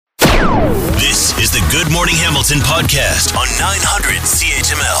This is the Good Morning Hamilton podcast on 900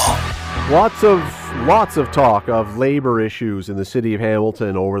 CHML. Lots of talk of labor issues in the city of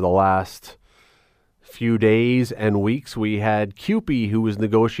Hamilton over the last few days and weeks. We had CUPE who was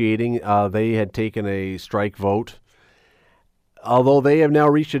negotiating. They had taken a strike vote, although they have now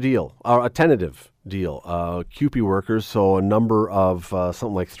reached a deal, a tentative deal. CUPE workers, so a number of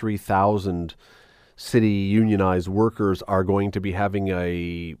something like 3,000 city unionized workers are going to be having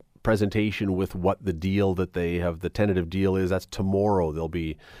a presentation with what the deal that they have, the tentative deal is. That's tomorrow. They'll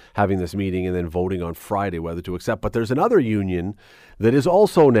be having this meeting and then voting on Friday whether to accept. But there's another union that is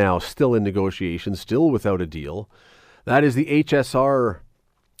also now still in negotiations, still without a deal. That is the HSR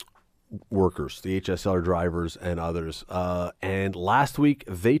workers, the HSR drivers and others. And last week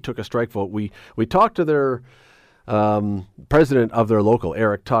they took a strike vote. We talked to their president of their local,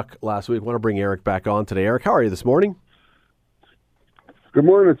 Eric Tuck, last week. I want to bring Eric back on today. Eric, how are you this morning? Good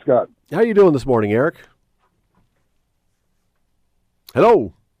morning, Scott. How are you doing this morning, Eric?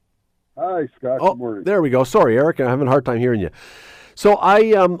 Hello. Hi, Scott. Good morning. There we go. Sorry, Eric. I'm having a hard time hearing you. So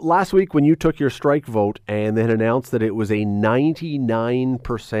last week when you took your strike vote and then announced that it was a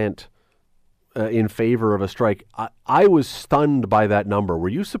 99% in favor of a strike, I was stunned by that number. Were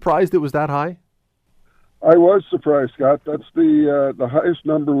you surprised it was that high? I was surprised, Scott. That's the highest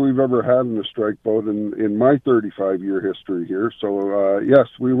number we've ever had in a strike vote in my 35-year history here. So, yes,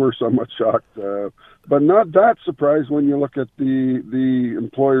 we were somewhat shocked, but not that surprised when you look at the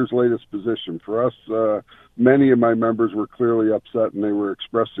employer's latest position. For us, many of my members were clearly upset, and they were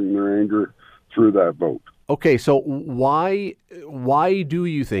expressing their anger through that vote. Okay, so why do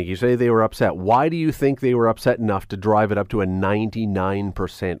you think, you say they were upset, why do you think they were upset enough to drive it up to a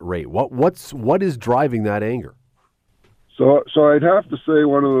 99% rate? What is driving that anger? So I'd have to say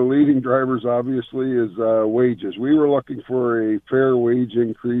one of the leading drivers, obviously, is wages. We were looking for a fair wage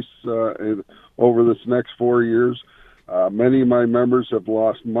increase over this next 4 years. Many of my members have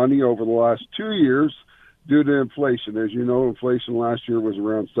lost money over the last 2 years due to inflation. As you know, inflation last year was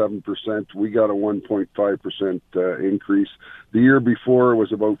around 7%. We got a 1.5% increase. The year before it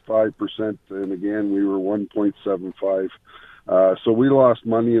was about 5%, and again, we were 1.75%. So we lost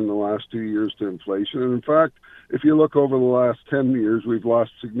money in the last 2 years to inflation. And in fact, if you look over the last 10 years, we've lost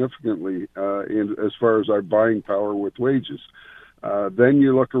significantly as far as our buying power with wages. Then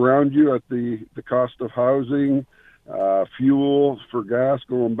you look around you at the cost of housing, fuel for gas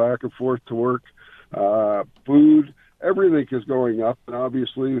going back and forth to work, food, everything is going up, and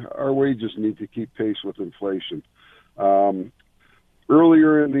obviously our wages need to keep pace with inflation.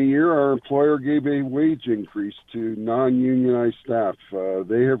 Earlier in the year, our employer gave a wage increase to non-unionized staff.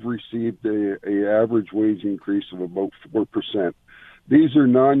 They have received a average wage increase of about 4%. These are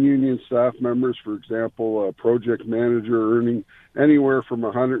non-union staff members, for example, a project manager earning anywhere from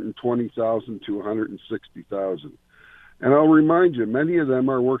 $120,000 to $160,000. And I'll remind you, many of them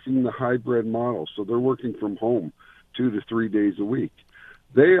are working the hybrid model, so they're working from home 2 to 3 days a week.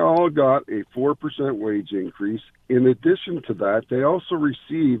 They all got a 4% wage increase. In addition to that, they also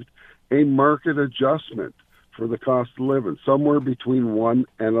received a market adjustment for the cost of living, somewhere between 1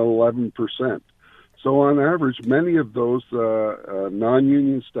 and 11%. So on average, many of those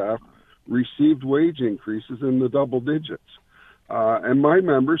non-union staff received wage increases in the double digits. And my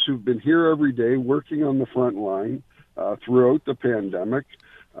members who've been here every day working on the front line, throughout the pandemic,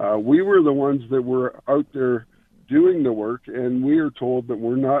 we were the ones that were out there doing the work, and we are told that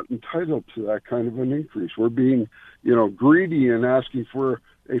we're not entitled to that kind of an increase. We're being, greedy and asking for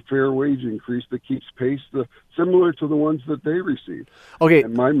a fair wage increase that keeps pace similar to the ones that they receive. Okay.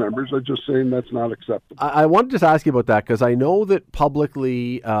 And my members are just saying that's not acceptable. I wanted to just ask you about that because I know that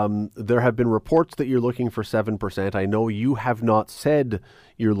publicly there have been reports that you're looking for 7%. I know you have not said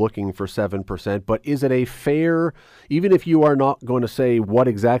you're looking for 7%, but is it a fair, even if you are not going to say what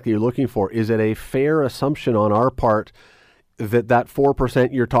exactly you're looking for, is it a fair assumption on our part that 4%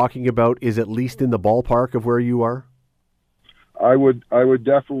 you're talking about is at least in the ballpark of where you are? I would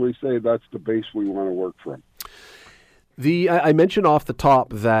definitely say that's the base we want to work from. I mentioned off the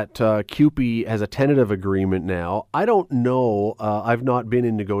top that CUPE has a tentative agreement now. I don't know. I've not been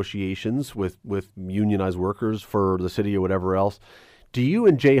in negotiations with unionized workers for the city or whatever else. Do you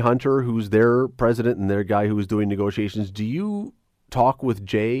and Jay Hunter, who's their president and their guy who was doing negotiations, do you talk with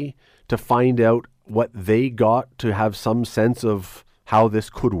Jay to find out what they got to have some sense of how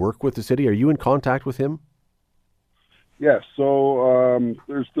this could work with the city? Are you in contact with him? Yes, so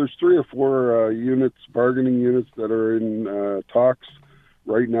there's 3 or 4 bargaining units that are in talks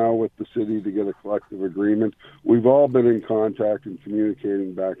right now with the city to get a collective agreement. We've all been in contact and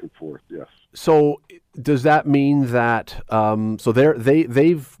communicating back and forth, yes. So does that mean that, so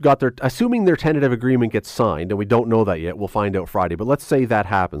they've got their, assuming their tentative agreement gets signed, and we don't know that yet, we'll find out Friday, but let's say that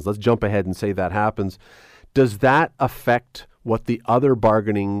happens. Let's jump ahead and say that happens. Does that affect what the other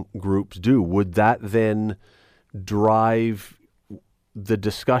bargaining groups do? Would that then drive the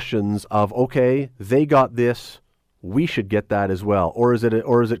discussions of, okay, they got this, we should get that as well, or is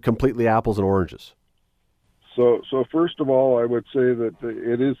it completely apples and oranges? So first of all, I would say that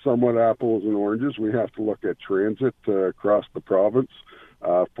it is somewhat apples and oranges. We have to look at transit across the province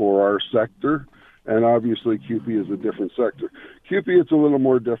for our sector, and obviously QP is a different sector. QP, it's a little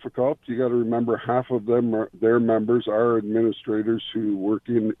more difficult. You got to remember, half of them, their members are administrators who work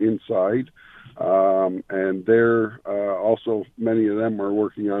inside. And they're also, many of them are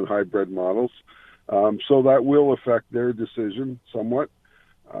working on hybrid models. So that will affect their decision somewhat.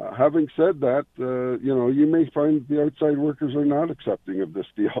 Having said that, you may find the outside workers are not accepting of this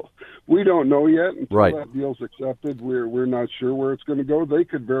deal. We don't know yet. Until that deal's accepted, we're not sure where it's going to go. They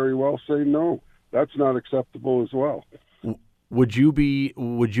could very well say, no, that's not acceptable as well. Would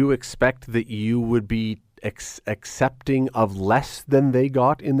you expect that you would be accepting of less than they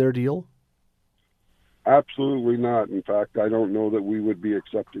got in their deal? Absolutely not. In fact, I don't know that we would be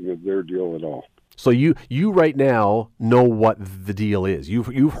accepting of their deal at all. So you right now know what the deal is.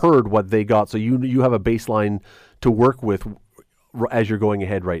 You've heard what they got, so you have a baseline to work with as you're going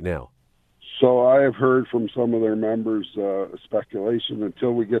ahead right now. So I have heard from some of their members speculation.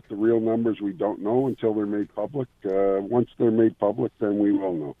 Until we get the real numbers, we don't know until they're made public. Once they're made public, then we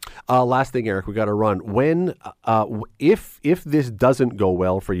will know. Last thing, Eric, we got to run. When, if this doesn't go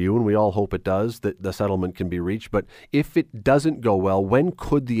well for you, and we all hope it does, that the settlement can be reached, but if it doesn't go well, when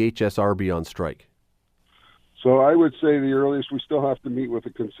could the HSR be on strike? So I would say the earliest, we still have to meet with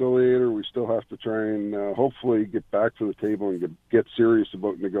a conciliator. We still have to try and hopefully get back to the table and get serious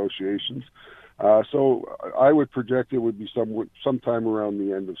about negotiations. So I would project it would be sometime around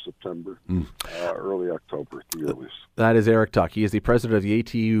the end of September, early October at the earliest. That is Eric Tuck. He is the president of the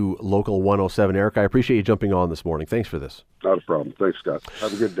ATU Local 107. Eric, I appreciate you jumping on this morning. Thanks for this. Not a problem. Thanks, Scott.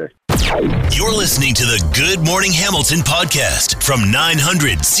 Have a good day. You're listening to the Good Morning Hamilton podcast from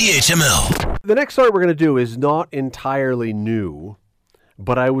 900 CHML. The next story we're going to do is not entirely new,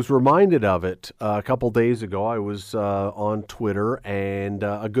 but I was reminded of it a couple days ago. I was on Twitter, and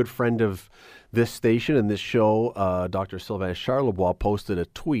a good friend of this station and this show, Dr. Sylvain Charlebois, posted a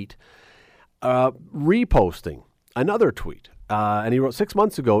tweet reposting another tweet. And he wrote, 6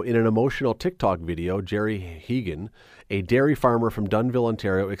 months ago in an emotional TikTok video, Jerry Hegan, a dairy farmer from Dunnville,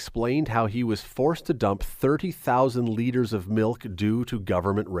 Ontario, explained how he was forced to dump 30,000 liters of milk due to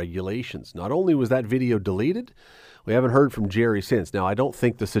government regulations. Not only was that video deleted, we haven't heard from Jerry since. Now, I don't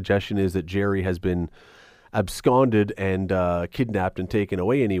think the suggestion is that Jerry has been absconded and kidnapped and taken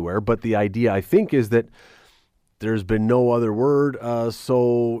away anywhere, but the idea, I think, is that there's been no other word,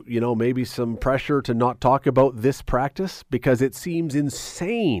 so, maybe some pressure to not talk about this practice, because it seems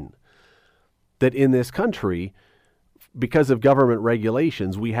insane that in this country, because of government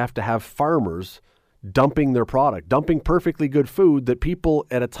regulations, we have to have farmers dumping their product, dumping perfectly good food that people,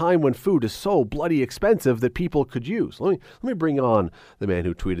 at a time when food is so bloody expensive, that people could use. Let me bring on the man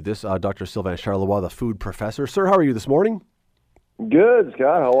who tweeted this, Dr. Sylvain Charlebois, the food professor. Sir, how are you this morning? Good,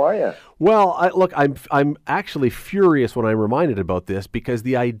 Scott. How are you? Well, I'm actually furious when I'm reminded about this, because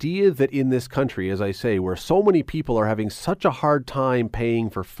the idea that in this country, as I say, where so many people are having such a hard time paying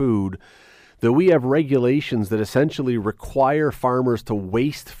for food, that we have regulations that essentially require farmers to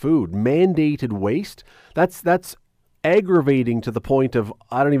waste food, mandated waste, that's aggravating to the point of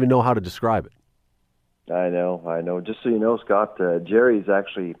I don't even know how to describe it. I know. Just so you know, Scott, Jerry's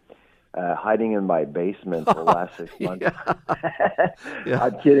actually hiding in my basement for the last 6 months. Yeah.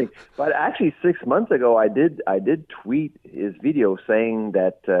 I'm kidding. But actually 6 months ago, I did tweet his video saying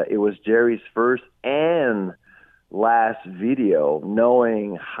that it was Jerry's first and last video,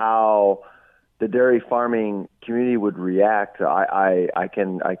 knowing how the dairy farming community would react. I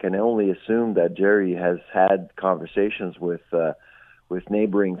can only assume that Jerry has had conversations with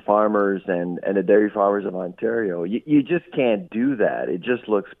neighboring farmers and the dairy farmers of Ontario. You just can't do that. It just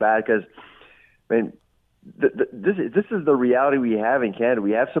looks bad because, this is the reality we have in Canada.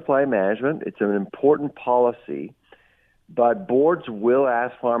 We have supply management. It's an important policy, but boards will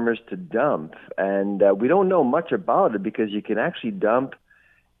ask farmers to dump, and we don't know much about it because you can actually dump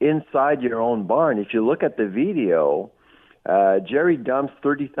inside your own barn. If you look at the video, Jerry dumps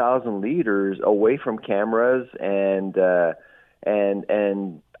 30,000 liters away from cameras and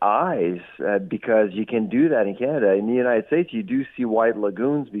eyes because you can do that in Canada. In the United States, you do see white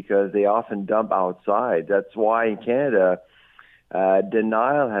lagoons because they often dump outside. That's why in Canada,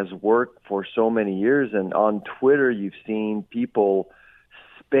 denial has worked for so many years. And on Twitter, you've seen people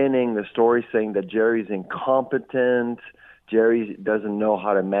spinning the story saying that Jerry's incompetent, Jerry doesn't know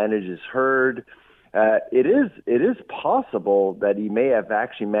how to manage his herd. It is possible that he may have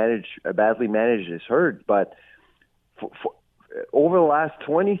actually badly managed his herd, but over the last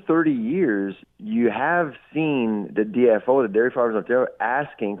 20, 30 years, you have seen the DFO, the Dairy Farmers of Ontario,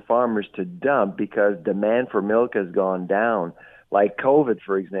 asking farmers to dump because demand for milk has gone down. Like COVID,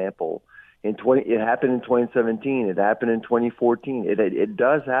 for example, it happened in 2017. It happened in 2014. It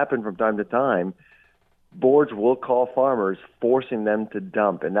does happen from time to time. Boards will call farmers, forcing them to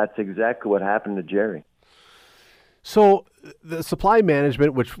dump, and that's exactly what happened to Jerry. So the supply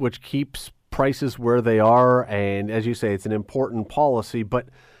management, which keeps prices where they are, and as you say, it's an important policy, but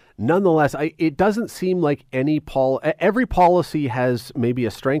nonetheless, it doesn't seem like every policy has maybe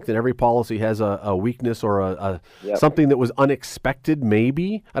a strength, and every policy has a weakness or something that was unexpected.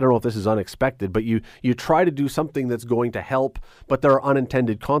 Maybe, I don't know if this is unexpected, but you try to do something that's going to help, but there are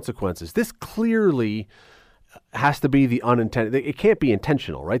unintended consequences. This clearly has to be the unintended. It can't be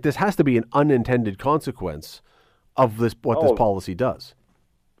intentional, right? This has to be an unintended consequence of this policy does.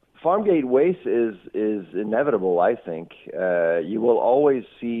 Farmgate waste is inevitable, I think. You will always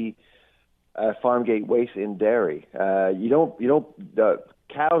see farmgate waste in dairy. The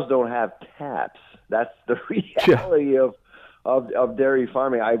cows don't have taps. That's the reality of dairy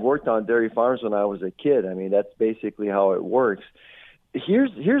farming. I worked on dairy farms when I was a kid. I mean, that's basically how it works.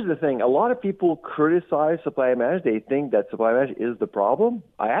 Here's the thing. A lot of people criticize supply management. They think that supply management is the problem.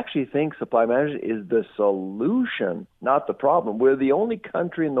 I actually think supply management is the solution, not the problem. We're the only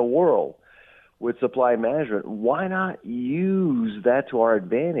country in the world with supply management. Why not use that to our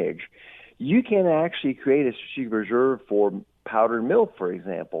advantage? You can actually create a strategic reserve for powdered milk, for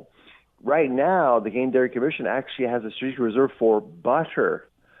example. Right now, the Canadian Dairy Commission actually has a strategic reserve for butter.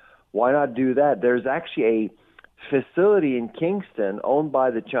 Why not do that? There's actually a facility in Kingston owned by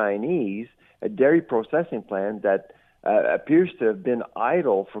the Chinese, a dairy processing plant that appears to have been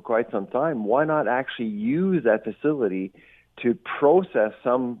idle for quite some time. Why not actually use that facility to process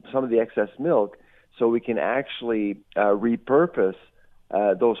some of the excess milk so we can actually repurpose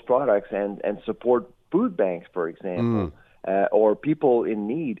those products and support food banks, for example, or people in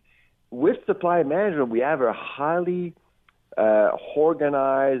need? With supply management, we have a highly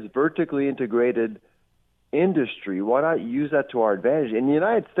organized, vertically integrated industry. Why not use that to our advantage? In the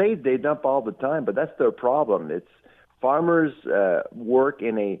United States, they dump all the time, but that's their problem. It's farmers work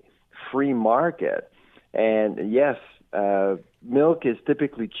in a free market, and yes, milk is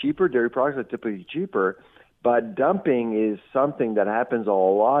typically cheaper, dairy products are typically cheaper, but dumping is something that happens a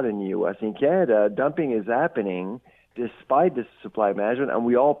lot in the U.S. In Canada, dumping is happening despite this supply management, and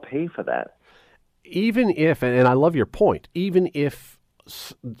we all pay for that. Even if, and I love your point, even if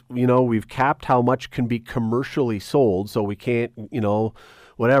we've capped how much can be commercially sold, so we can't,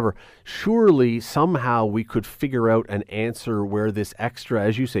 whatever. Surely somehow we could figure out an answer where this extra,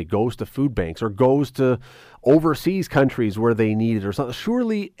 as you say, goes to food banks or goes to overseas countries where they need it or something.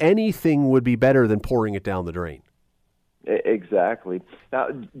 Surely anything would be better than pouring it down the drain. Exactly. Now,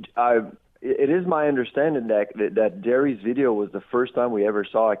 it is my understanding that Dairy's video was the first time we ever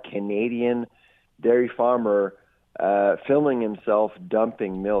saw a Canadian dairy farmer filming himself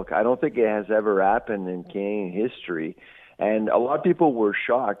dumping milk. I don't think it has ever happened in Canadian history. And a lot of people were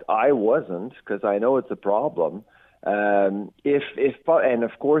shocked. I wasn't, because I know it's a problem. And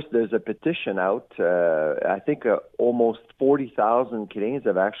of course, there's a petition out. I think almost 40,000 Canadians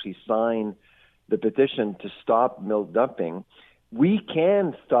have actually signed the petition to stop milk dumping. We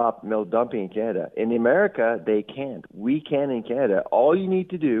can stop milk dumping in Canada. In America, they can't. We can in Canada. All you need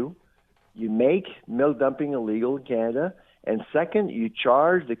to do, you make milk dumping illegal in Canada, and second, you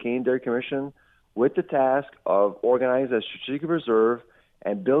charge the Canadian Dairy Commission with the task of organizing a strategic reserve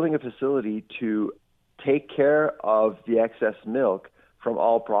and building a facility to take care of the excess milk from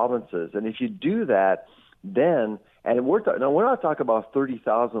all provinces. And if you do that, then, and we're not talking about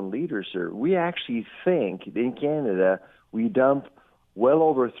 30,000 liters here. We actually think in Canada we dump well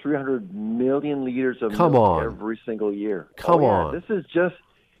over 300 million liters of milk every single year. Come on. This is just,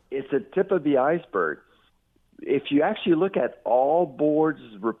 it's a tip of the iceberg. If you actually look at all boards'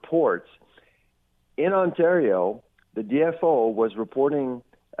 reports, in Ontario, the DFO was reporting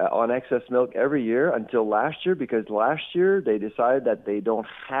on excess milk every year until last year, because last year they decided that they don't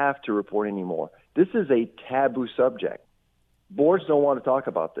have to report anymore. This is a taboo subject. Boards don't want to talk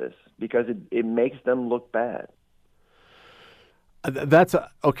about this because it makes them look bad.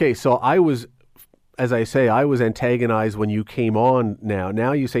 Okay, so I was antagonized when you came on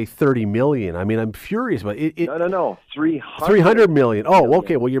now you say 30 million. I mean, I'm furious about it. No. 300 million. Oh,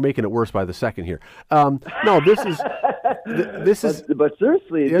 okay. Well, you're making it worse by the second here. No, this is. But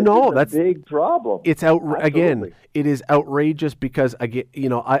seriously, that's a big problem. It's again. It is outrageous because again,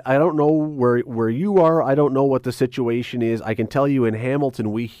 I don't know where you are. I don't know what the situation is. I can tell you in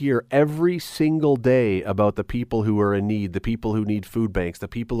Hamilton, we hear every single day about the people who are in need, the people who need food banks, the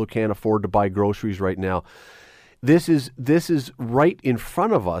people who can't afford to buy groceries right now. This is right in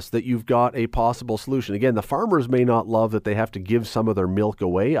front of us that you've got a possible solution. Again, the farmers may not love that they have to give some of their milk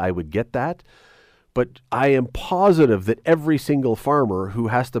away. I would get that. But I am positive that every single farmer who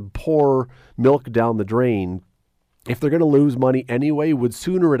has to pour milk down the drain, if they're going to lose money anyway, would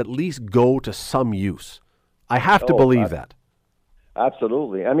sooner at least go to some use. I have to believe that.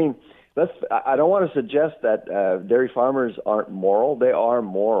 Absolutely. I mean, I don't want to suggest that dairy farmers aren't moral. They are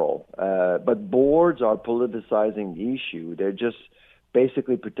moral. But boards are politicizing the issue. They're just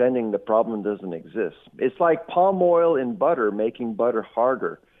basically pretending the problem doesn't exist. It's like palm oil in butter, making butter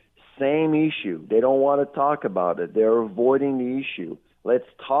harder. Same issue. They don't want to talk about it. They're avoiding the issue. Let's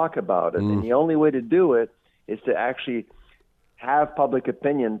talk about it. And the only way to do it is to actually have public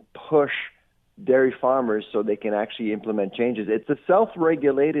opinion push dairy farmers so they can actually implement changes. It's a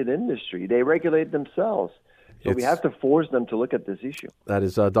self-regulated industry. They regulate themselves. So we have to force them to look at this issue. That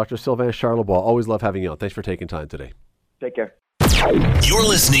is Dr. Sylvain Charlebois. Always love having you on. Thanks for taking time today. Take care. You're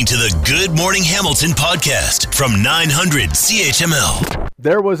listening to the Good Morning Hamilton podcast from 900 CHML.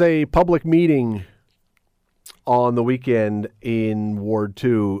 There was a public meeting on the weekend in Ward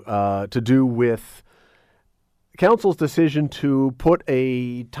 2 to do with Council's decision to put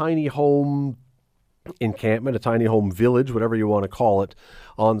a tiny home encampment, a tiny home village, whatever you want to call it,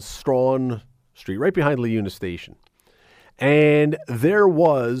 on Strawn Street, right behind Leuna Station. And there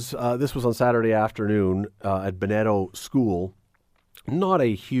was, this was on Saturday afternoon at Bonetto School, not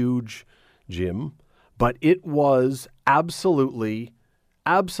a huge gym, but it was absolutely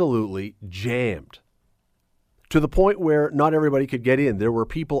jammed to the point where not everybody could get in. There were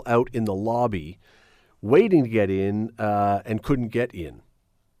people out in the lobby waiting to get in and couldn't get in.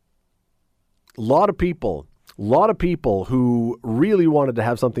 A lot of people who really wanted to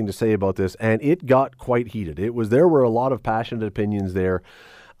have something to say about this, and it got quite heated. There were a lot of passionate opinions there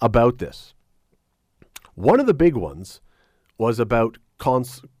about this. One of the big ones was about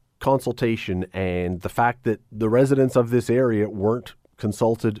consultation and the fact that the residents of this area weren't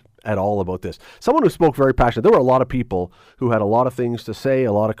consulted at all about this. Someone who spoke very passionately. There were a lot of people who had a lot of things to say,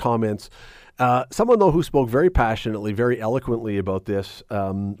 a lot of comments. Someone, though, who spoke very passionately, very eloquently about this,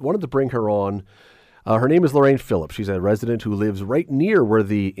 wanted to bring her on. Her name is Lorraine Philip. She's a resident who lives right near where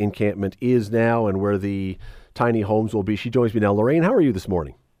the encampment is now and where the tiny homes will be. She joins me now. Lorraine, how are you this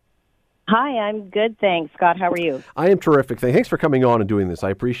morning? Hi, I'm good, thanks. Scott, how are you? I am terrific. Thanks for coming on and doing this. I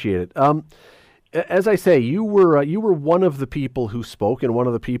appreciate it. As I say, you were one of the people who spoke and one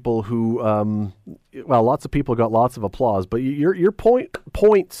of the people who, lots of people got lots of applause, but your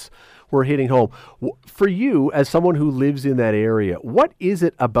points were hitting home. For you, as someone who lives in that area, what is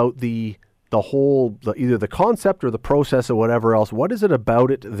it about the whole, either the concept or the process or whatever else, what is it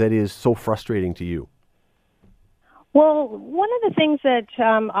about it that is so frustrating to you? Well, one of the things that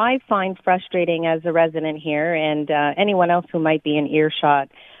I find frustrating as a resident here, and anyone else who might be in earshot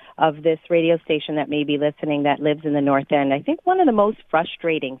of this radio station that may be listening that lives in the North End, I think one of the most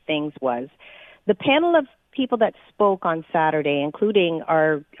frustrating things was the panel of people that spoke on Saturday, including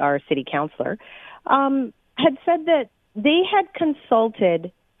our city councillor, had said that they had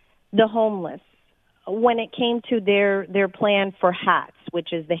consulted the homeless when it came to their plan for HATS,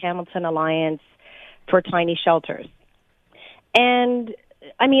 which is the Hamilton Alliance for Tiny Shelters. And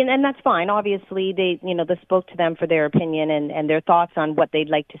I mean, and that's fine. Obviously, they spoke to them for their opinion and their thoughts on what they'd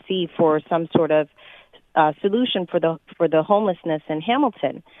like to see for some sort of solution for the homelessness in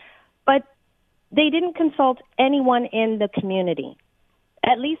Hamilton. But they didn't consult anyone in the community,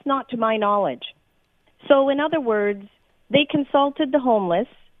 at least not to my knowledge. So in other words, they consulted the homeless,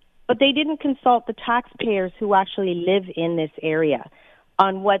 but they didn't consult the taxpayers who actually live in this area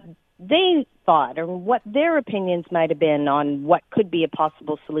on what they thought or what their opinions might have been on what could be a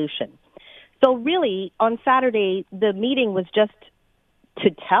possible solution. So really, on Saturday, the meeting was just to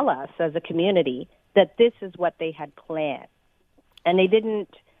tell us as a community that this is what they had planned. And they didn't,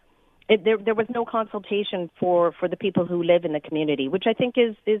 there was no consultation for the people who live in the community, which I think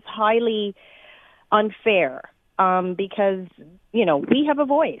is highly unfair because, we have a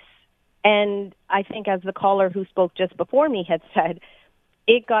voice. And I think as the caller who spoke just before me had said,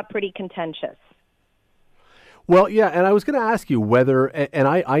 it got pretty contentious. Well, yeah, and I was going to ask you whether, and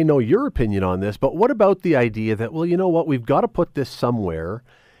I know your opinion on this, but what about the idea that, well, you know what, we've got to put this somewhere,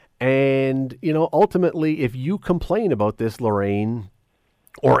 and, ultimately, if you complain about this, Lorraine,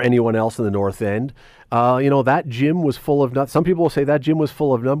 or anyone else in the North End, that gym was full of, some people will say that gym was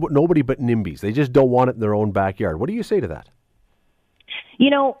full of nobody but NIMBYs. They just don't want it in their own backyard. What do you say to that?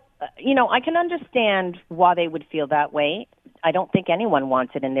 I can understand why they would feel that way. I don't think anyone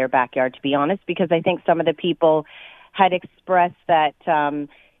wants it in their backyard, to be honest, because I think some of the people had expressed that,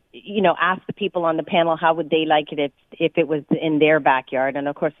 asked the people on the panel how would they like it if it was in their backyard. And,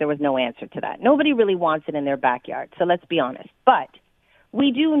 of course, there was no answer to that. Nobody really wants it in their backyard, so let's be honest. But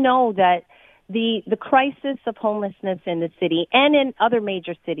we do know that the crisis of homelessness in the city and in other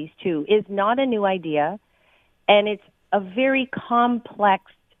major cities, too, is not a new idea, and it's a very complex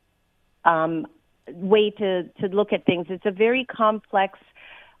way to look at things. It's a very complex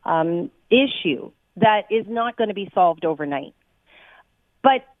issue that is not going to be solved overnight.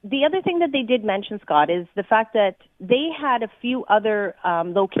 But the other thing that they did mention, Scott, is the fact that they had a few other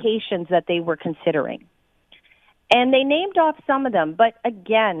locations that they were considering. And they named off some of them, but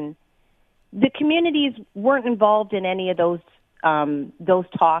again, the communities weren't involved in any of those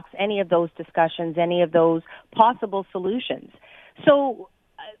talks, any of those discussions, any of those possible solutions. So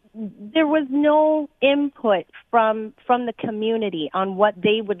there was no input from the community on what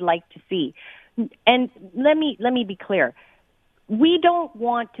they would like to see. And let me be clear. We don't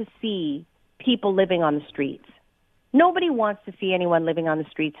want to see people living on the streets. Nobody wants to see anyone living on the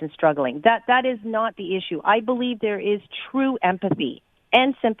streets and struggling. That is not the issue. I believe there is true empathy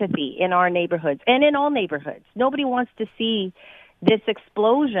and sympathy in our neighborhoods and in all neighborhoods. Nobody wants to see this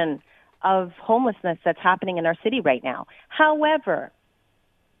explosion of homelessness that's happening in our city right now. However,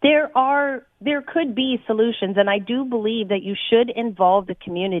 there could be solutions, and I do believe that you should involve the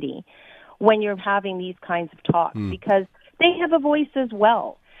community when you're having these kinds of talks because they have a voice as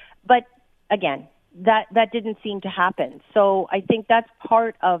well. But again, that didn't seem to happen. So I think that's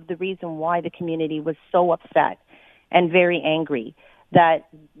part of the reason why the community was so upset and very angry that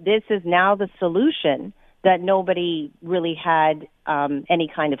this is now the solution that nobody really had any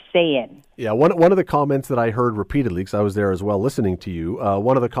kind of say in. Yeah, one of the comments that I heard repeatedly, because I was there as well listening to you,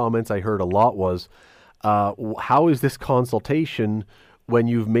 one of the comments I heard a lot was, how is this consultation when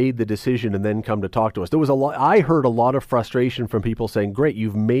you've made the decision and then come to talk to us? There was I heard a lot of frustration from people saying, great,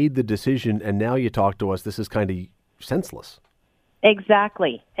 you've made the decision and now you talk to us. This is kind of senseless.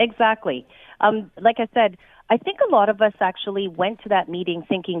 Exactly. Like I said, I think a lot of us actually went to that meeting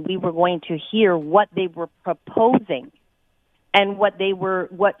thinking we were going to hear what they were proposing and what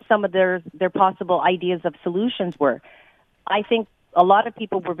some of their possible ideas of solutions were. I think a lot of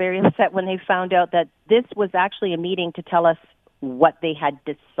people were very upset when they found out that this was actually a meeting to tell us what they had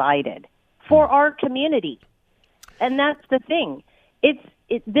decided for our community. And that's the thing.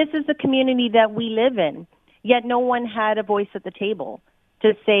 This is the community that we live in, yet no one had a voice at the table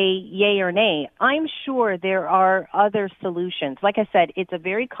to say yay or nay. I'm sure there are other solutions. Like I said, it's a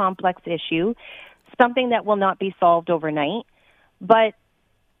very complex issue, something that will not be solved overnight. But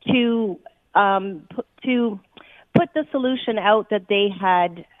to put the solution out that they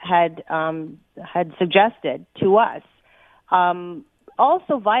had suggested to us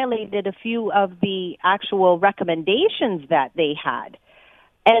also violated a few of the actual recommendations that they had.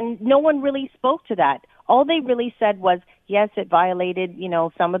 And no one really spoke to that. All they really said was, yes, it violated,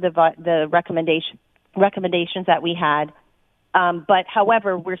 some of the recommendations that we had. But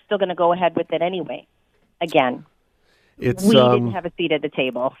however, we're still going to go ahead with it anyway. Again, we didn't have a seat at the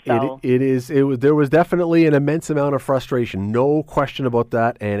table. So there was definitely an immense amount of frustration, no question about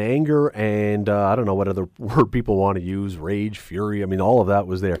that, and anger, and I don't know what other word people want to use, rage, fury. I mean, all of that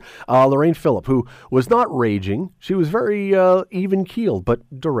was there. Lorraine Philip, who was not raging, she was very even-keeled,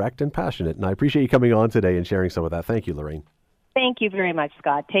 but direct and passionate, and I appreciate you coming on today and sharing some of that. Thank you, Lorraine. Thank you very much,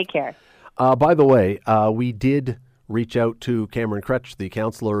 Scott. Take care. By the way, we did reach out to Cameron Kretsch, the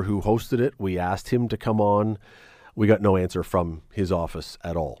counselor who hosted it. We asked him to come on. We got no answer from his office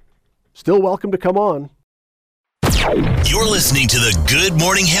at all. Still welcome to come on. You're listening to the Good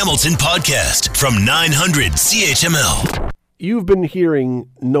Morning Hamilton podcast from 900 CHML. You've been hearing,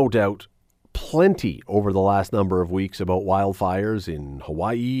 no doubt, plenty over the last number of weeks about wildfires in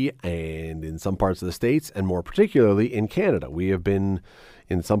Hawaii and in some parts of the States, and more particularly in Canada. We have been,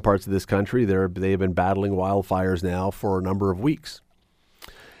 in some parts of this country, they have been battling wildfires now for a number of weeks.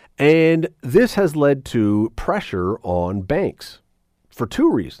 And this has led to pressure on banks for two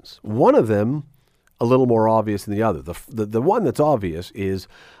reasons. One of them, a little more obvious than the other. The one that's obvious is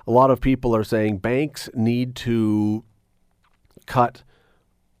a lot of people are saying banks need to cut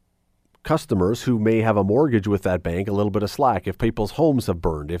customers who may have a mortgage with that bank a little bit of slack. If people's homes have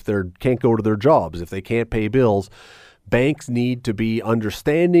burned, if they can't go to their jobs, if they can't pay bills, banks need to be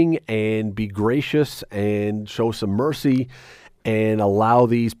understanding and be gracious and show some mercy and allow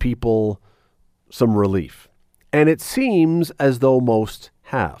these people some relief. And it seems as though most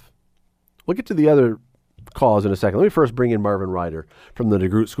have. We'll get to the other cause in a second. Let me first bring in Marvin Ryder from the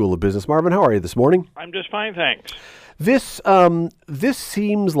DeGroote School of Business. Marvin, how are you this morning? I'm just fine, thanks. This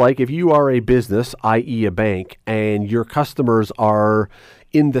seems like if you are a business, i.e. a bank, and your customers are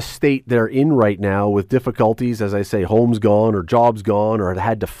in the state they're in right now with difficulties, as I say, homes gone or jobs gone or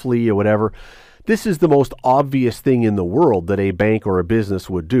had to flee or whatever, this is the most obvious thing in the world that a bank or a business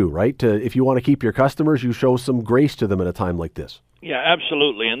would do, right? If you want to keep your customers, you show some grace to them at a time like this. Yeah,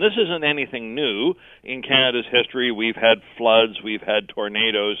 absolutely. And this isn't anything new. In Canada's history, we've had floods, we've had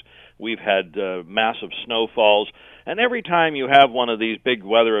tornadoes, we've had massive snowfalls. And every time you have one of these big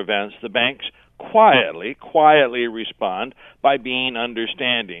weather events, the banks quietly respond by being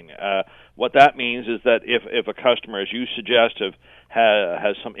understanding. What that means is that if a customer, as you suggest,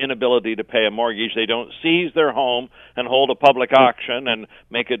 has some inability to pay a mortgage, they don't seize their home and hold a public auction and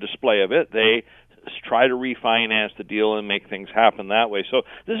make a display of it. They try to refinance the deal and make things happen that way. So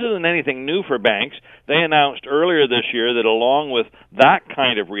this isn't anything new for banks. They announced earlier this year that along with that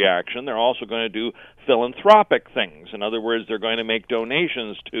kind of reaction, they're also going to do philanthropic things. In other words, they're going to make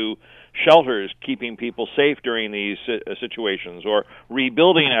donations to shelters, keeping people safe during these situations, or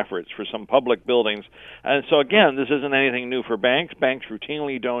rebuilding efforts for some public buildings. And so again, this isn't anything new for banks. Banks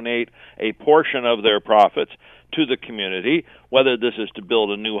routinely donate a portion of their profits to the community, whether this is to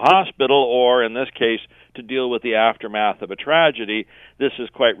build a new hospital or, in this case, to deal with the aftermath of a tragedy. This is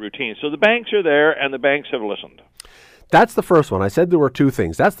quite routine. So the banks are there, and the banks have listened. That's the first one. I said there were two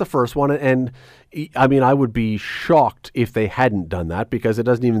things. That's the first one, and I mean, I would be shocked if they hadn't done that because it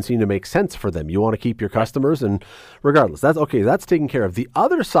doesn't even seem to make sense for them. You want to keep your customers, and regardless, that's okay. That's taken care of. The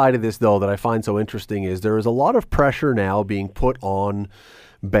other side of this, though, that I find so interesting is there is a lot of pressure now being put on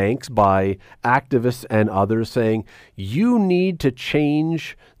banks by activists and others saying, you need to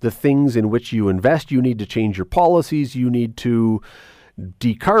change the things in which you invest. You need to change your policies. You need to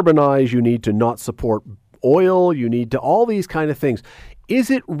decarbonize. You need to not support oil. You need to all these kind of things. Is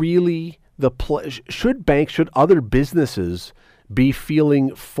it really should other businesses be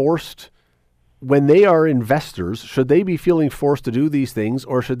feeling forced when they are investors? Should they be feeling forced to do these things,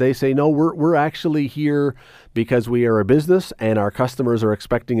 or should they say, no, we're actually here because we are a business and our customers are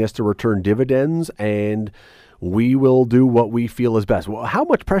expecting us to return dividends and we will do what we feel is best? Well, how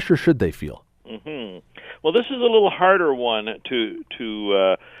much pressure should they feel? Mm-hmm. Well, this is a little harder one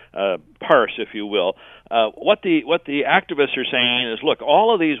to parse, if you will. What the activists are saying is, look,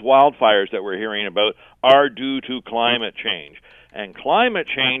 all of these wildfires that we're hearing about are due to climate change. And climate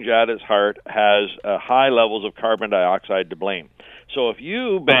change at its heart has high levels of carbon dioxide to blame. So if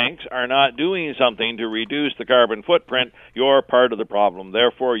you, banks, are not doing something to reduce the carbon footprint, you're part of the problem.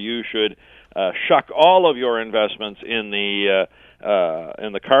 Therefore, you should shuck all of your investments in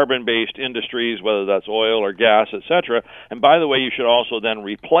the carbon-based industries, whether that's oil or gas, etc. And by the way, you should also then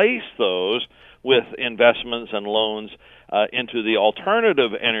replace those with investments and loans into the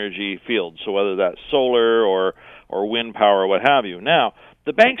alternative energy field, so whether that's solar or wind power, what have you. Now,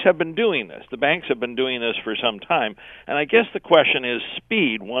 the banks have been doing this. The banks have been doing this for some time, and I guess the question is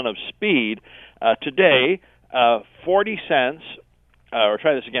speed, one of speed. Today, 40 cents, or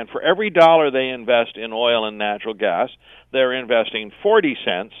try this again, for every dollar they invest in oil and natural gas, they're investing 40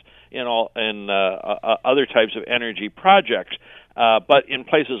 cents in other types of energy projects. But in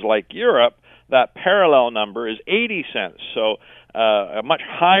places like Europe, that parallel number is 80 cents. So a much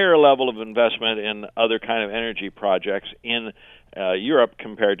higher level of investment in other kind of energy projects in Europe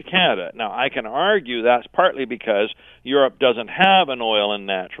compared to Canada. Now, I can argue that's partly because Europe doesn't have an oil and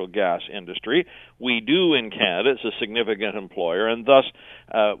natural gas industry. We do in Canada. It's a significant employer, and thus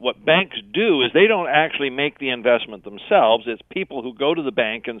what banks do is they don't actually make the investment themselves. It's people who go to the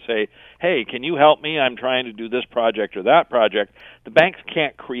bank and say, hey, can you help me? I'm trying to do this project or that project. The banks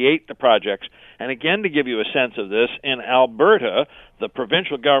can't create the projects. And again, to give you a sense of this, in Alberta, the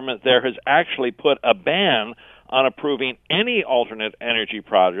provincial government there has actually put a ban on approving any alternate energy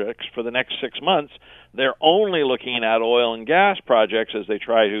projects for the next 6 months. They're only looking at oil and gas projects as they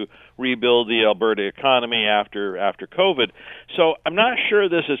try to rebuild the Alberta economy after COVID. So I'm not sure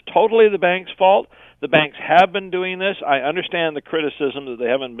this is totally the bank's fault. The banks have been doing this. I understand the criticism that they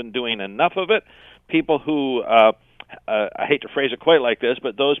haven't been doing enough of it. People who I hate to phrase it quite like this,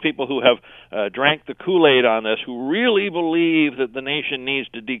 but those people who have drank the Kool-Aid on this, who really believe that the nation needs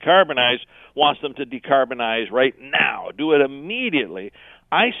to decarbonize, wants them to decarbonize right now, do it immediately.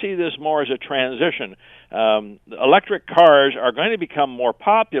 I see this more as a transition. Electric cars are going to become more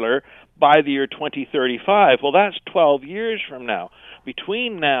popular by the year 2035. Well, that's 12 years from now.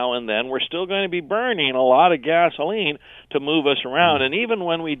 Between now and then, we're still going to be burning a lot of gasoline to move us around. And even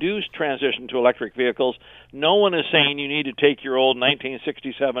when we do transition to electric vehicles, no one is saying you need to take your old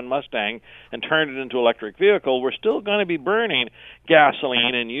 1967 Mustang and turn it into an electric vehicle. We're still going to be burning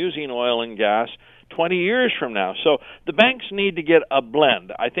gasoline and using oil and gas 20 years from now. So the banks need to get a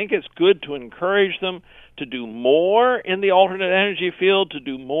blend. I think it's good to encourage them to do more in the alternate energy field, to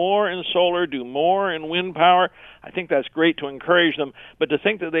do more in solar, do more in wind power. I think that's great to encourage them. But to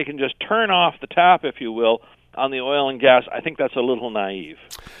think that they can just turn off the tap, if you will, on the oil and gas, I think that's a little naive.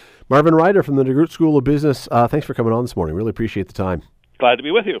 Marvin Ryder from the DeGroote School of Business, thanks for coming on this morning. Really appreciate the time. Glad to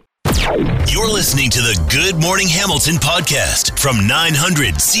be with you. You're listening to the Good Morning Hamilton podcast from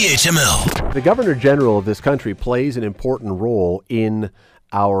 900 CHML. The Governor General of this country plays an important role in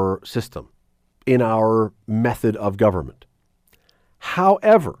our system, in our method of government.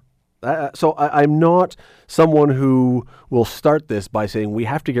 However, I'm not someone who will start this by saying we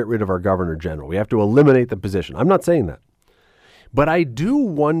have to get rid of our Governor General. We have to eliminate the position. I'm not saying that. But I do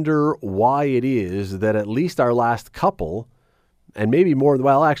wonder why it is that at least our last couple, and maybe more,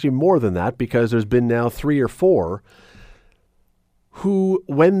 well, actually more than that, because there's been now 3 or 4, who,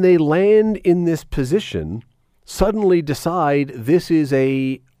 when they land in this position, suddenly decide this is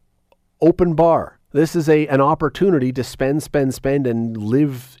a open bar. This is an opportunity to spend, and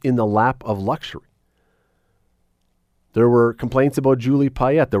live in the lap of luxury. There were complaints about Julie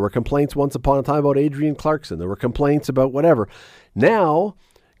Payette. There were complaints once upon a time about Adrienne Clarkson. There were complaints about whatever. Now,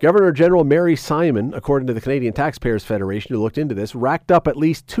 Governor General Mary Simon, according to the Canadian Taxpayers Federation, who looked into this, racked up at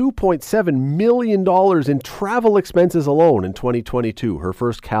least $2.7 million in travel expenses alone in 2022, her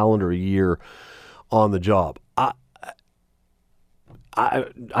first calendar year on the job.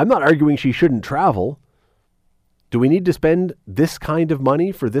 I'm not arguing she shouldn't travel. Do we need to spend this kind of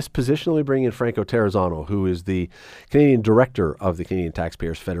money for this position? Let me bring in Franco Terrazzano, who is the Canadian Director of the Canadian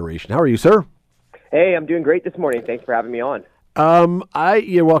Taxpayers Federation. How are you, sir? Hey, I'm doing great this morning. Thanks for having me on.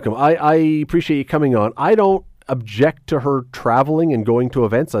 You're welcome. I appreciate you coming on. I don't object to her traveling and going to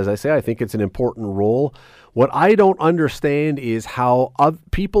events. As I say, I think it's an important role. What I don't understand is how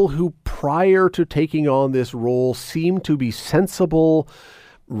people who prior to taking on this role seem to be sensible,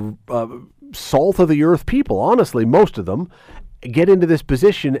 salt of the earth people, honestly, most of them, get into this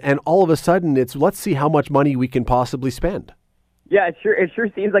position and all of a sudden it's let's see how much money we can possibly spend. Yeah, it sure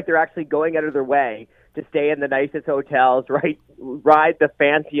seems like they're actually going out of their way to stay in the nicest hotels, right? Ride the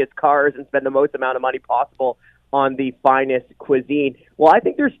fanciest cars and spend the most amount of money possible on the finest cuisine. Well, I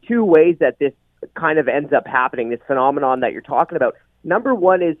think there's 2 ways that this kind of ends up happening, this phenomenon that you're talking about. Number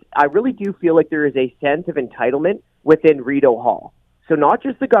one is I really do feel like there is a sense of entitlement within Rideau Hall. So not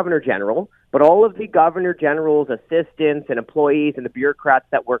just the Governor General, but all of the Governor General's assistants and employees and the bureaucrats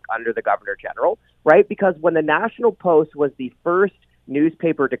that work under the Governor General, right? Because when the National Post was the first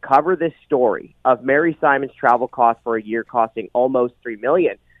newspaper to cover this story of Mary Simon's travel costs for a year costing almost $3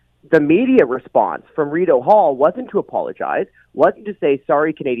 million, the media response from Rideau Hall wasn't to apologize, wasn't to say,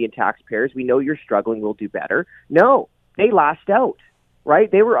 sorry, Canadian taxpayers, we know you're struggling, we'll do better. No, they lashed out, right?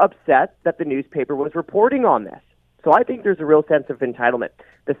 They were upset that the newspaper was reporting on this. So I think there's a real sense of entitlement.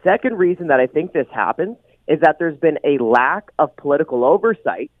 The second reason that I think this happens is that there's been a lack of political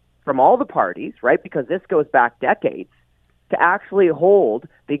oversight from all the parties, right? Because this goes back decades, to actually hold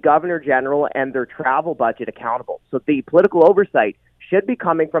the Governor General and their travel budget accountable. So the political oversight should be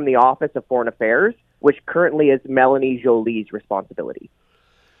coming from the Office of Foreign Affairs, which currently is Melanie Joly's responsibility.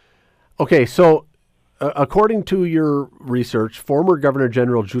 Okay, so according to your research, former Governor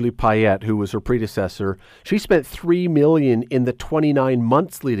General Julie Payette, who was her predecessor, she spent $3 million in the 29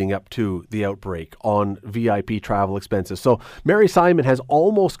 months leading up to the outbreak on VIP travel expenses. So Mary Simon has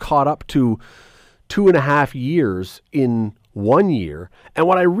almost caught up to 2.5 years in 1 year. And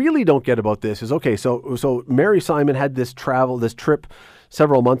what I really don't get about this is, okay, so Mary Simon had this trip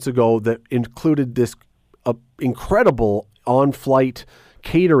several months ago that included this incredible on-flight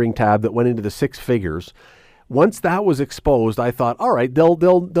catering tab that went into the 6 figures. Once that was exposed, I thought, all right,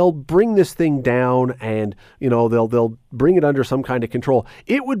 they'll bring this thing down and, they'll bring it under some kind of control.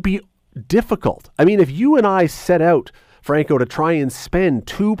 It would be difficult. I mean, if you and I set out, Franco, to try and spend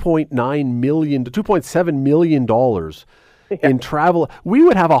 $2.9 million to $2.7 million in travel, we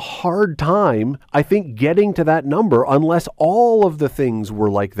would have a hard time, I think, getting to that number unless all of the things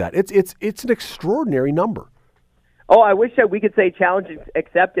were like that. It's an extraordinary number. Oh, I wish that we could say challenge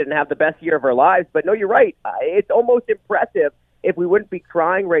accepted and have the best year of our lives. But no, you're right. It's almost impressive if we wouldn't be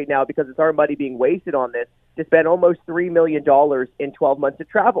crying right now because it's our money being wasted on this to spend almost $3 million in 12 months of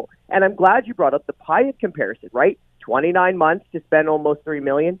travel. And I'm glad you brought up the Pyatt comparison, right? 29 months to spend almost $3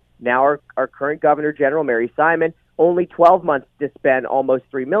 million. Now our current Governor General, Mary Simon, only 12 months to spend almost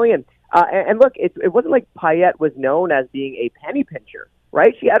 $3 million. And look, it wasn't like Pyatt was known as being a penny pincher,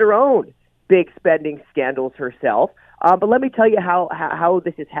 right? She had her own big spending scandals herself. But let me tell you how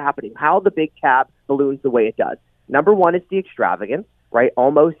this is happening, how the big tab balloons the way it does. Number one is the extravagance, right?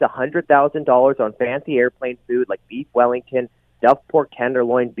 Almost $100,000 on fancy airplane food like beef Wellington, stuffed pork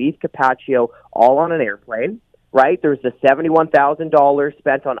tenderloin, beef carpaccio, all on an airplane, right? There's the $71,000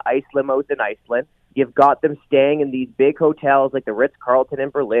 spent on ice limos in Iceland. You've got them staying in these big hotels like the Ritz-Carlton in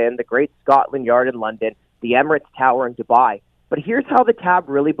Berlin, the Great Scotland Yard in London, the Emirates Tower in Dubai. But here's how the tab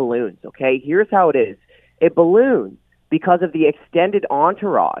really balloons, okay? Here's how it is. It balloons because of the extended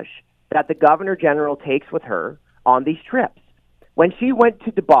entourage that the Governor General takes with her on these trips. When she went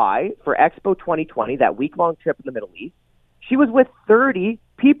to Dubai for Expo 2020, that week-long trip in the Middle East, she was with 30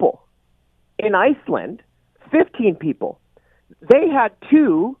 people. In Iceland, 15 people. They had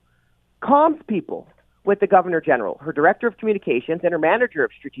 2 comms people with the Governor General, her Director of Communications and her Manager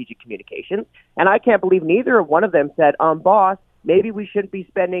of Strategic Communications. And I can't believe neither one of them said, boss, maybe we shouldn't be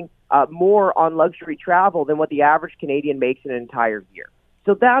spending more on luxury travel than what the average Canadian makes in an entire year.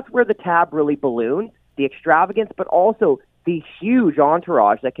 So that's where the tab really balloons, the extravagance, but also the huge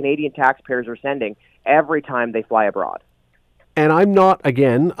entourage that Canadian taxpayers are sending every time they fly abroad. And I'm not,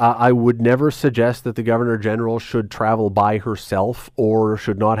 again, I would never suggest that the Governor General should travel by herself or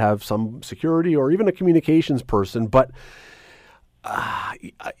should not have some security or even a communications person. But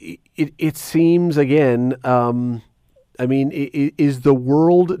it seems, again, is the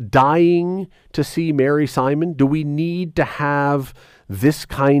world dying to see Mary Simon? Do we need to have this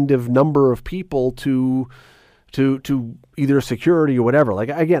kind of number of people to either security or whatever? Like,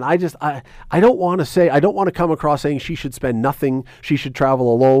 again, I don't want to come across saying she should spend nothing. She should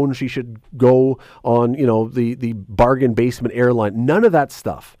travel alone. She should go on, the bargain basement airline. None of that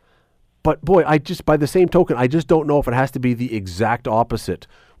stuff. But boy, by the same token, I just don't know if it has to be the exact opposite,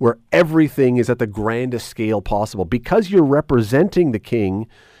 where everything is at the grandest scale possible. Because you're representing the king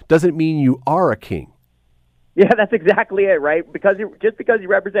doesn't mean you are a king. Yeah, that's exactly it, right? Just because you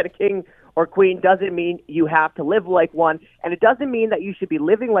represent a king or queen doesn't mean you have to live like one, and it doesn't mean that you should be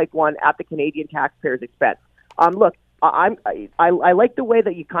living like one at the Canadian taxpayers' expense. Look, I like the way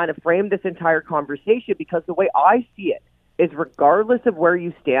that you kind of framed this entire conversation, because the way I see it is, regardless of where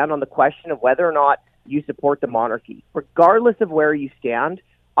you stand on the question of whether or not you support the monarchy, regardless of where you stand,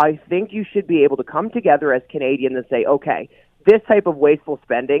 I think you should be able to come together as Canadians and say, okay, this type of wasteful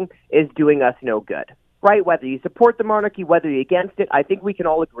spending is doing us no good. Right, whether you support the monarchy, whether you're against it, I think we can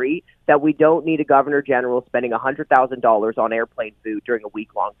all agree that we don't need a Governor General spending $100,000 on airplane food during a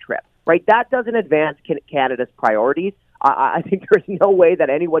week-long trip. Right, that doesn't advance Canada's priorities. I think there's no way that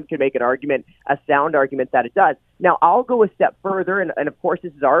anyone can make a sound argument that it does. Now, I'll go a step further, and of course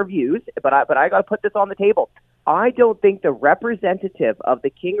this is our views, but I got to put this on the table. I don't think the representative of the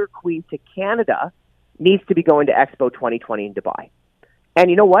King or Queen to Canada needs to be going to Expo 2020 in Dubai. And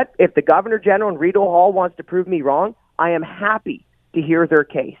you know what? If the Governor General and Rideau Hall wants to prove me wrong, I am happy to hear their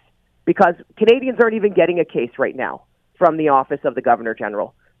case, because Canadians aren't even getting a case right now from the office of the Governor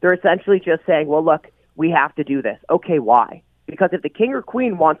General. They're essentially just saying, well, look, we have to do this. Okay, why? Because if the King or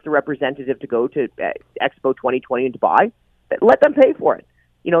Queen wants the representative to go to Expo 2020 in Dubai, let them pay for it.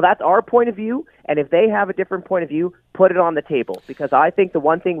 That's our point of view, and if they have a different point of view, put it on the table, because I think the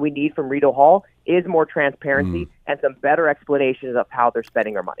one thing we need from Rideau Hall is more transparency and some better explanations of how they're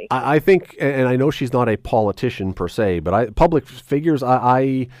spending our money. I think, and I know she's not a politician per se, but public figures,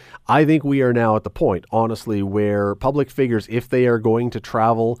 I think we are now at the point, honestly, where public figures, if they are going to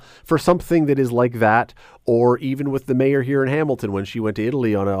travel for something that is like that, or even with the mayor here in Hamilton when she went to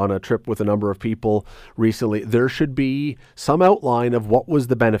Italy on a trip with a number of people recently, there should be some outline of what was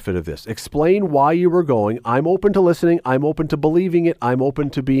the benefit of this. Explain why you were going. I'm open to listening. I'm open to believing it. I'm open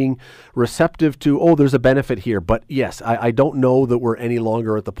to being receptive to, there's a benefit here. But yes, I don't know that we're any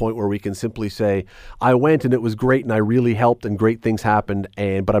longer at the point where we can simply say, I went and it was great and I really helped and great things happened,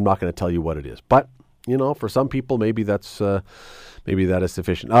 but I'm not going to tell you what it is. But, for some people, maybe that is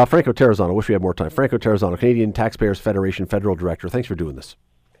sufficient. Franco Terrazzano, wish we had more time. Franco Terrazzano, Canadian Taxpayers Federation Federal Director. Thanks for doing this.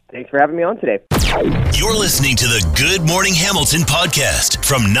 Thanks for having me on today. You're listening to the Good Morning Hamilton podcast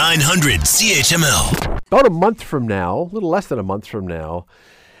from 900 CHML. About a month from now, a little less than a month from now,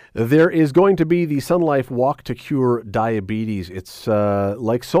 there is going to be the Sun Life Walk to Cure Diabetes. It's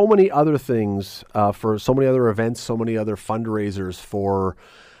like so many other things, for so many other events, so many other fundraisers for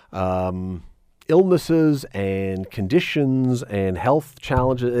illnesses and conditions and health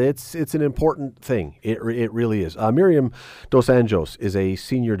challenges. It's an important thing. It really is. Miriam Dos Anjos is a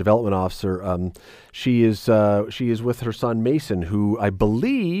senior development officer. She is with her son Mason, who I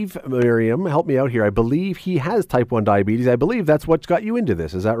believe, Miriam, help me out here. I believe he has type 1 diabetes. I believe that's what's got you into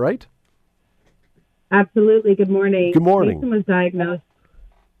this. Is that right? Absolutely. Good morning. Good morning. Mason was diagnosed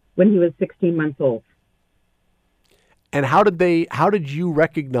when he was 16 months old. And how did you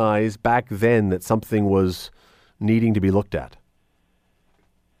recognize back then that something was needing to be looked at?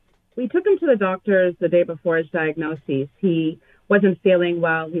 We took him to the doctors the day before his diagnosis. He wasn't feeling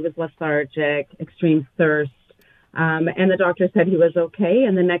well. He was lethargic, extreme thirst. And the doctor said he was okay.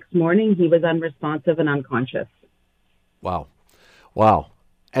 And the next morning he was unresponsive and unconscious. Wow.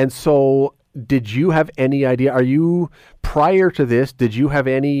 And so did you have any idea? Prior to this, did you have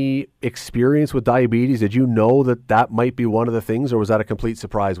any experience with diabetes? Did you know that might be one of the things, or was that a complete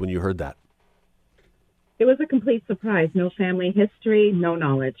surprise when you heard that? It was a complete surprise. No family history, no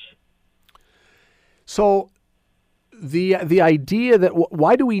knowledge. So the idea that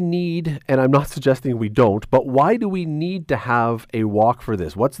why do we need, and I'm not suggesting we don't, but why do we need to have a walk for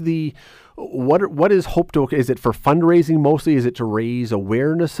this? What is hoped to? Is it for fundraising mostly? Is it to raise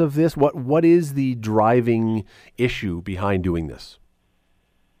awareness of this? What is the driving issue behind doing this?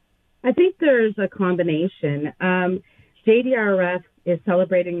 I think there's a combination. JDRF is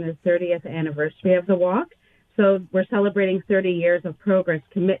celebrating the 30th anniversary of the walk, so we're celebrating 30 years of progress,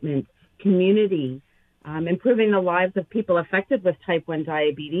 commitment, community, improving the lives of people affected with type 1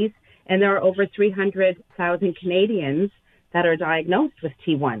 diabetes, and there are over 300,000 Canadians that are diagnosed with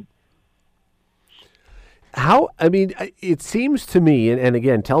T1. It seems to me, and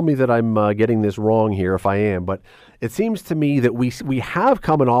again, tell me that I'm getting this wrong here if I am, but it seems to me that we have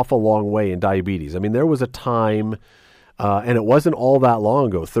come an awful long way in diabetes. I mean, there was a time, and it wasn't all that long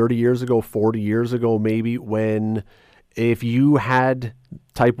ago, 30 years ago, 40 years ago maybe, when if you had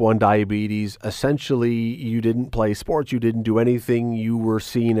type 1 diabetes, essentially you didn't play sports, you didn't do anything, you were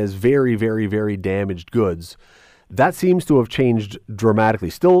seen as very, very, very damaged goods. That seems to have changed dramatically.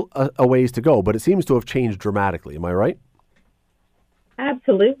 Still a ways to go, but it seems to have changed dramatically. Am I right?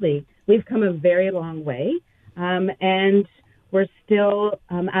 Absolutely. We've come a very long way, and we're still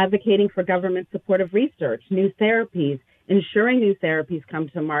advocating for government supportive research, new therapies, ensuring new therapies come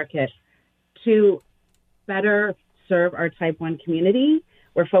to market to better serve our type 1 community.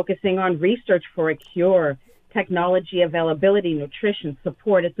 We're focusing on research for a cure, technology availability, nutrition,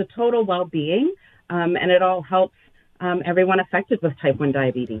 support. It's a total well-being, and it all helps everyone affected with type 1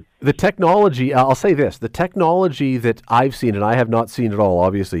 diabetes. The technology, I'll say this, the technology that I've seen, and I have not seen it all,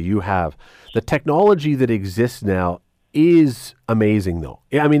 obviously you have, the technology that exists now is amazing though.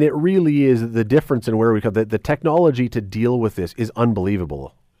 I mean, it really is. The difference in where we come, the technology to deal with this is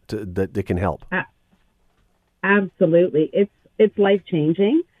unbelievable that can help. Absolutely. It's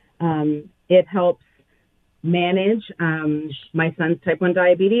life-changing. It helps manage my son's type 1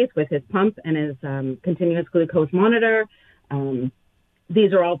 diabetes with his pump and his continuous glucose monitor.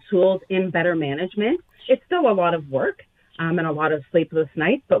 These are all tools in better management. It's still a lot of work and a lot of sleepless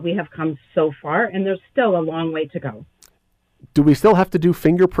nights, but we have come so far, and there's still a long way to go. Do we still have to do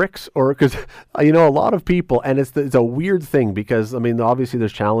finger pricks? Or because, a lot of people, and it's a weird thing because, obviously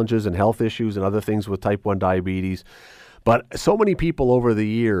there's challenges and health issues and other things with type 1 diabetes, but so many people over the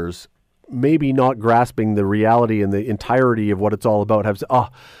years, maybe not grasping the reality and the entirety of what it's all about, have said,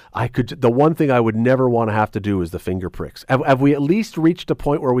 the one thing I would never want to have to do is the finger pricks. Have we at least reached a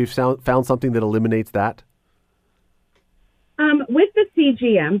point where we've found something that eliminates that? With the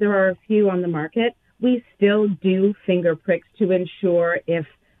CGM, there are a few on the market. We still do finger pricks to ensure if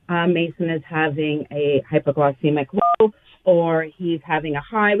Mason is having a hypoglycemic low or he's having a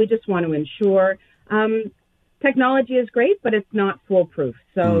high. We just want to ensure. Technology is great, but it's not foolproof.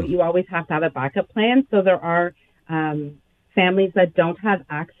 So you always have to have a backup plan. So there are families that don't have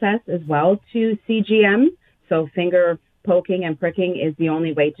access as well to CGM. So finger poking and pricking is the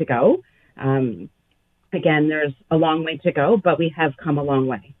only way to go. Again, there's a long way to go, but we have come a long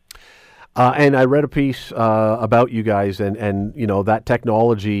way. And I read a piece about you guys, and that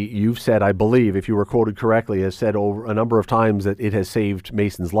technology you've said, I believe, if you were quoted correctly, has said over a number of times that it has saved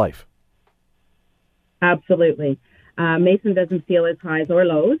Mason's life. Absolutely. Mason doesn't feel his highs or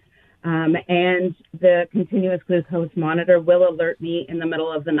lows, and the continuous glucose monitor will alert me in the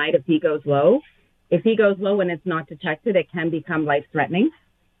middle of the night if he goes low. If he goes low and it's not detected, it can become life-threatening.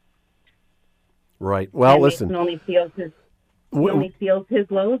 Right. Well, and listen. Mason only feels his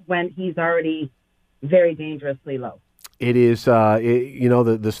lows when he's already very dangerously low. It is,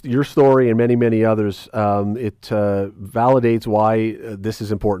 your story and many, many others, it validates why this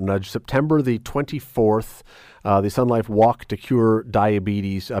is important. September the 24th, the Sun Life Walk to Cure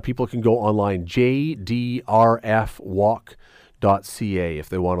Diabetes. People can go online, JDRFWalk.ca, if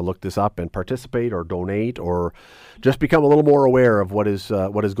they want to look this up and participate or donate or just become a little more aware of what is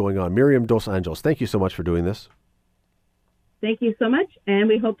going on. Miriam Dos Anjos, thank you so much for doing this. Thank you so much, and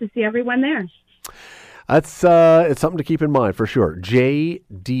we hope to see everyone there. That's it's something to keep in mind for sure.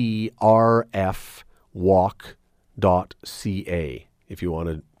 JDRFWalk.ca if you want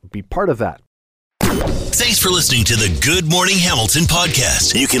to be part of that. Thanks for listening to the Good Morning Hamilton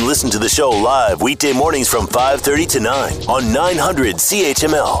podcast. You can listen to the show live weekday mornings from 5:30 to 9 on 900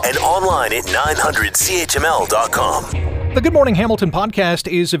 CHML and online at 900CHML.com. The Good Morning Hamilton podcast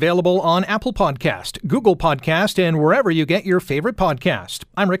is available on Apple Podcast, Google Podcast, and wherever you get your favorite podcast.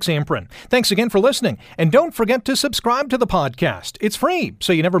 I'm Rick Zamprin. Thanks again for listening. And don't forget to subscribe to the podcast. It's free,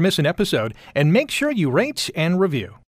 so you never miss an episode. And make sure you rate and review.